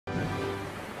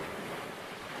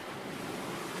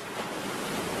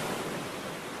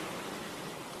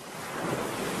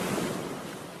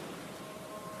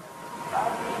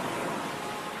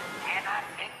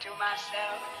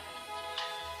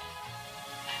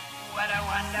What a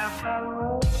wonderful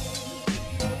world.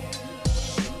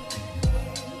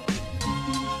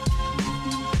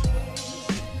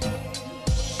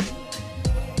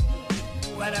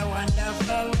 What a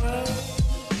wonderful world.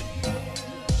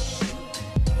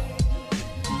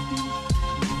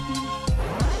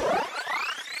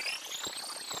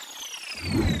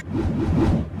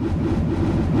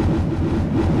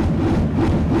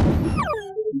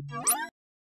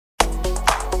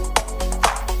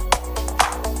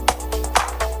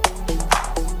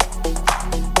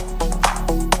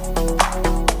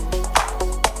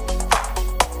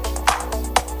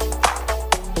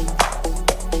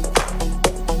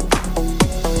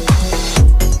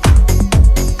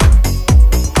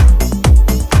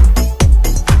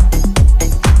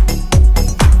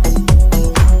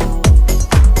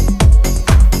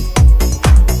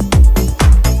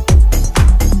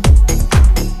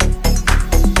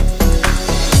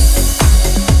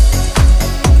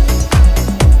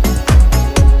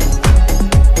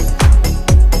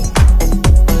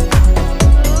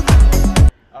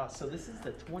 So this is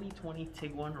the 2020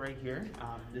 TIGUAN right here.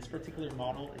 This particular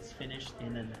model is finished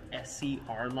in an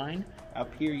SCR line.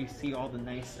 Up here you see all the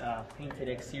nice painted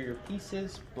exterior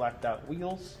pieces, blacked out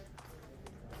wheels.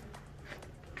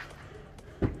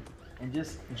 And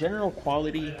just general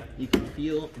quality, you can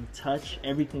feel and touch,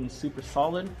 everything is super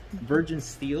solid. Virgin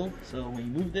steel, so when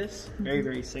you move this, very,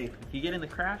 very safe. If you get in the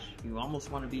crash, you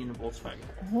almost want to be in a Volkswagen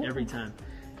every time.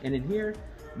 And in here,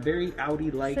 very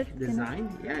Audi-like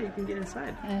design. Yeah, you can get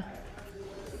inside.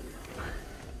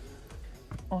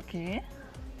 Okay.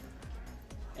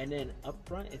 And then up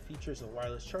front, it features a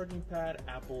wireless charging pad,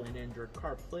 Apple and Android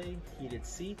CarPlay, heated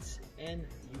seats, and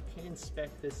you can spec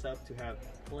this up to have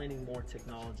plenty more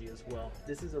technology as well.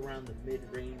 This is around the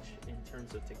mid-range in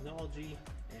terms of technology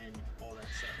and all that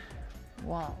stuff.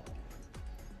 Wow.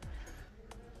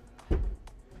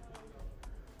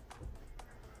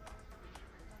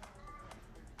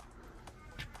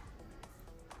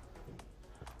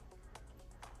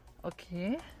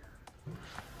 Okay.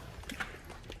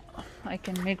 I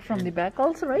can make from the back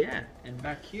also, right? Yeah, and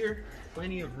back here,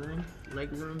 plenty of room,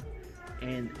 leg room,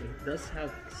 and it does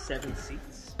have 7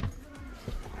 seats.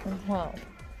 Wow.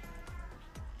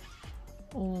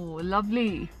 Oh,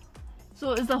 lovely.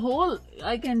 So is the whole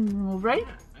I can move, right?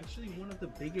 Yeah, actually one of the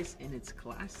biggest in its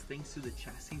class, thanks to the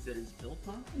chassis that it's built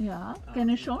on. Yeah. Can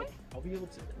you show me? I'll be able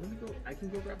to. Let me go. I can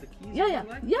go grab the keys. Yeah, if yeah, you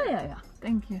like. yeah.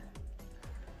 Thank you.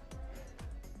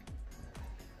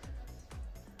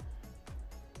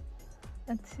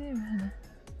 Let's see.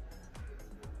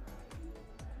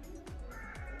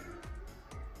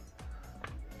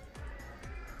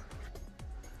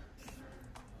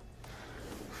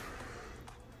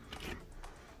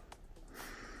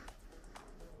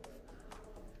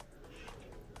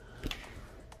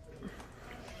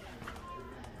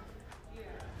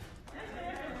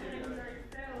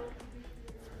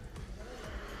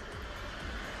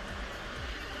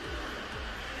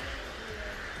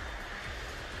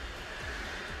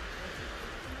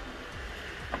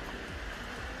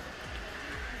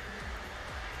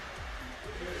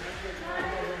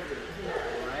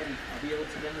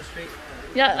 To demonstrate.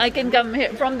 Yeah, I can come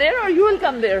here from there, or you will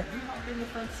come there. You hop in the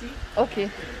front seat. Okay.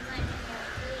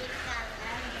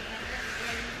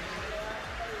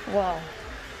 Wow.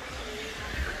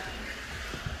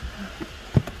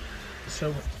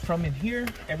 So from in here,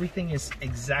 everything is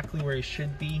exactly where it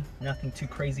should be. Nothing too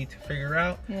crazy to figure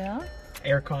out. Yeah.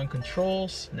 Aircon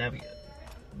controls,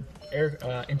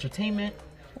 entertainment,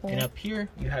 and up here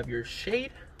you have your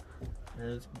shade.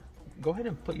 Go ahead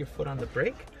and put your foot on the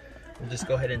brake. We'll just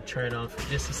go ahead and turn it on for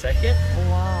just a second.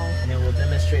 Wow. And then we'll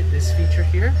demonstrate this feature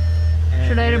here. And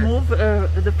should I remove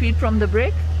the feet from the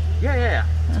brake? Yeah.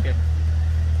 It's okay.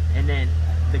 And then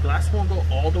the glass won't go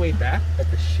all the way back,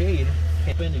 but the shade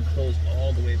can open and close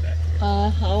all the way back here.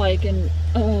 How I can,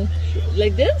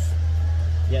 like this?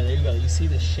 Yeah, there you go. You see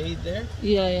the shade there?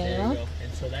 Yeah. There you go.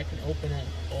 And so that can open up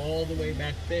all the way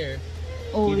back there,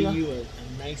 giving you a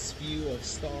nice view of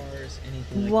stars,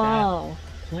 anything like that. Wow.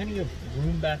 Plenty of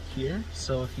room back here,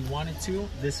 so if you wanted to,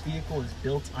 this vehicle is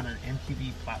built on an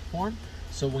MQB platform,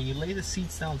 so when you lay the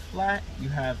seats down flat, you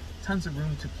have tons of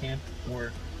room to camp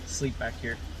or sleep back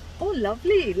here. Oh,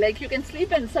 lovely. Like you can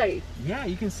sleep inside. Yeah,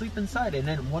 you can sleep inside. And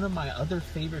then one of my other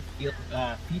favorite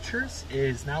features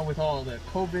is, now with all the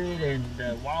COVID and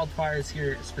the wildfires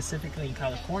here, specifically in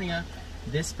California,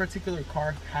 this particular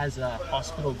car has a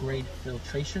hospital grade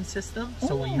filtration system.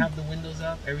 So when you have the windows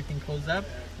up, everything closed up,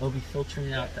 it'll be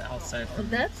filtering out the outside. Oh,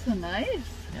 that's so nice.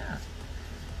 Yeah.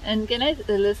 And can I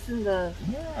listen the...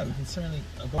 Yeah, we can certainly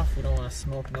go off. We don't want to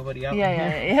smoke nobody out.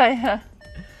 Yeah.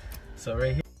 So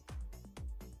right here.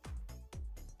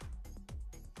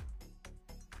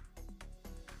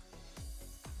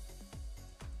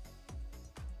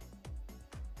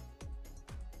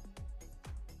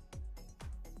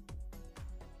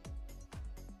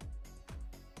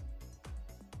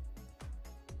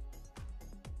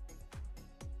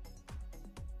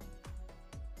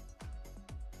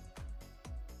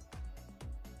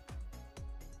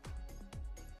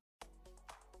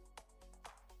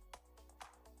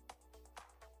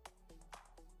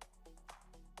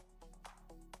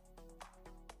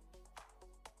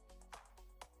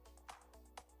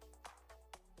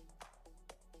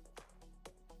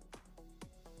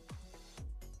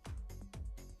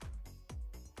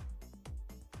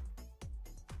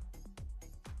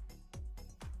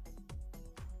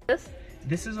 This?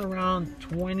 This is around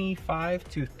 25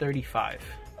 to 35.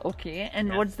 Okay, and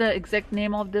Yeah. what's the exact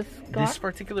name of this car? This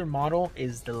particular model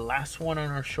is the last one on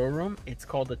our showroom. It's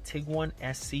called the TIGUAN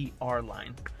SCR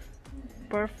line.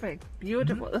 Perfect,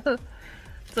 beautiful.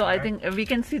 So I think we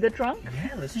can see the trunk.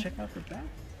 Yeah, let's check out the back.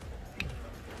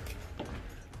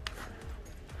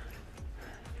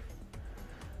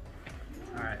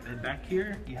 All right, and back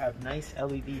here you have nice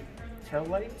LED tail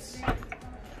lights.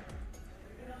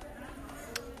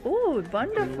 Oh,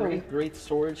 wonderful. Great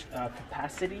storage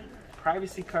capacity,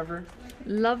 privacy cover,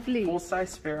 Lovely. full-size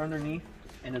spare underneath,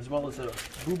 and as well as a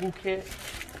boo-boo kit.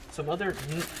 Some other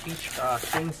neat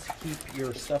things to keep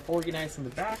your stuff organized in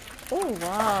the back. Oh,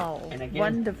 wow. And again,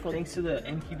 Wonderful. thanks to the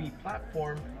MQB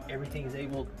platform, everything is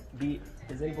able to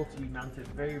be mounted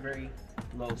very, very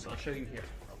low. So I'll show you here.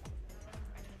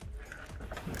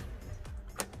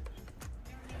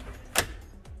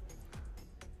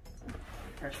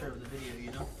 Pressure of the video,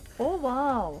 you know. Oh,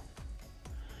 wow.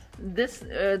 This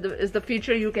is the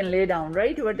feature you can lay down,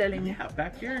 right? You were telling me. Yeah,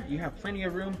 back here you have plenty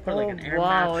of room for like an air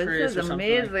wow, mattress this or is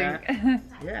something amazing. like that.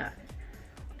 Yeah.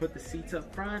 Put the seats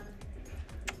up front.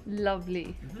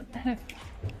 Lovely.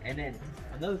 And then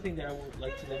another thing that I would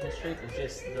like to demonstrate is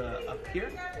just the up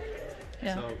here.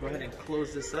 Yeah. So go ahead and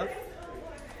close this up.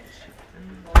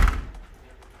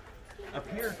 Up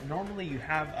here, normally you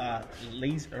have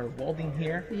laser or welding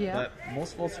here, Yeah. but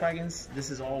most Volkswagens, this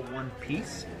is all one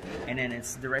piece, and then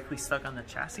it's directly stuck on the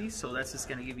chassis, so that's just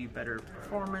going to give you better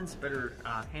performance, better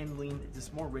handling. It's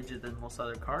just more rigid than most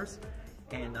other cars.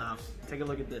 And take a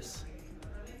look at this.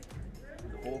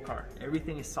 The whole car,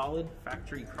 everything is solid,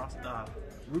 factory cross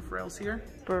roof rails here.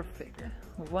 Perfect.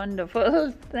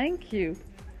 Wonderful. Thank you.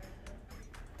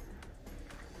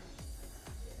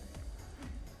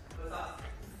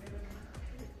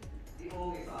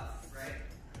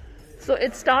 So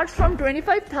it starts from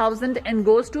 25,000 and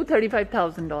goes to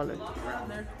 $35,000. Around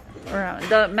there. Around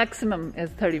the maximum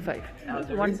is 35.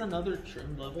 There is another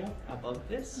trim level above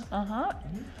this.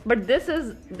 But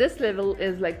this level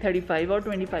is like 35 or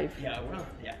 25. Yeah, well,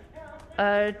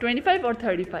 yeah. 25 or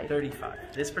 35. 35.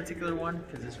 This particular one,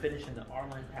 because it's finished in the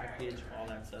R-Line package, all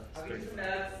that stuff, is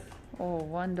 35. Oh,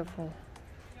 wonderful.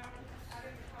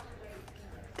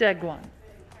 TIGUAN.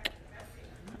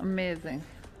 Amazing.